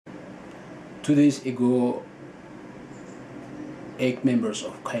2 days ago, 8 members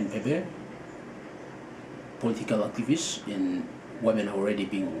of KNPB, political activists and women already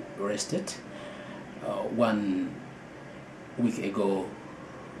being arrested. 1 week ago,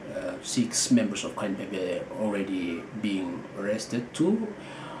 6 members of KNPB already being arrested, 2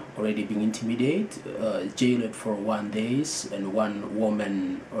 already being intimidated, jailed for 1 day, and 1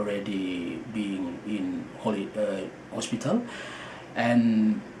 woman already being in hospital.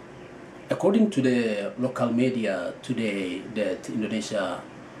 And according to the local media today, that Indonesia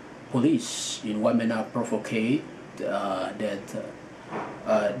police in Wamena provoked that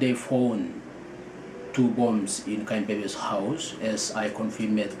they found 2 bombs in KNPB's house, as I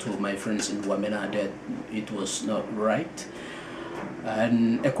confirmed to my friends in Wamena that it was not right.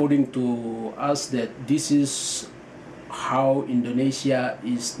 And according to us, that this is how Indonesia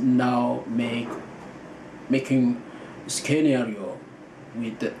is now making scenario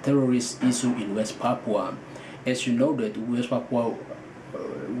with the terrorist issue in West Papua. As you know, that West Papua,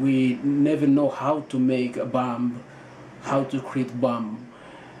 we never know how to make a bomb, how to create bomb.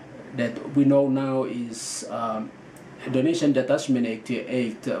 That we know now is Indonesian Detachment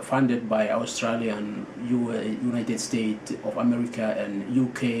Act funded by Australian, United States of America and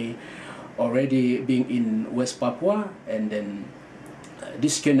UK already being in West Papua, and then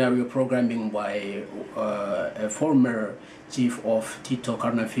this scenario programming by a former chief of Tito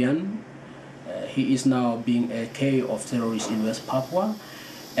Karnavian. He is now being a K of terrorists in West Papua,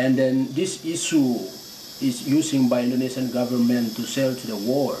 and then this issue is using by Indonesian government to sell to the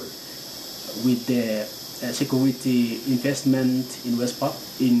world with the security investment in West Papua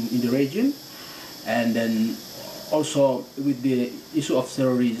in the region, and then also with the issue of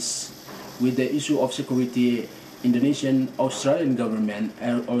terrorists, with the issue of security, Indonesian, Australian government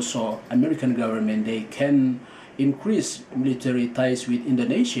and also American government, they can increase military ties with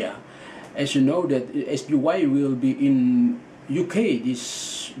Indonesia. As you know, that SPY will be in UK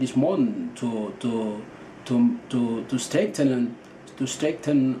this month to strengthen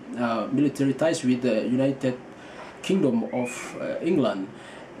military ties with the United Kingdom of England.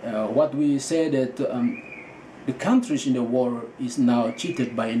 What we say that the countries in the world is now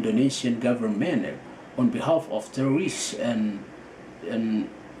cheated by Indonesian government on behalf of terrorists and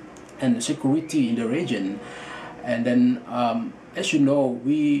security in the region. And then, as you know,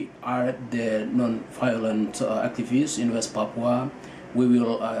 we are the non-violent activists in West Papua. We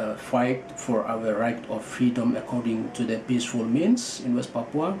will fight for our right of freedom according to the peaceful means in West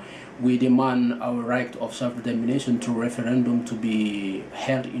Papua. We demand our right of self-determination through referendum to be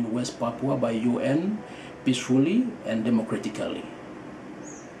held in West Papua by UN peacefully and democratically.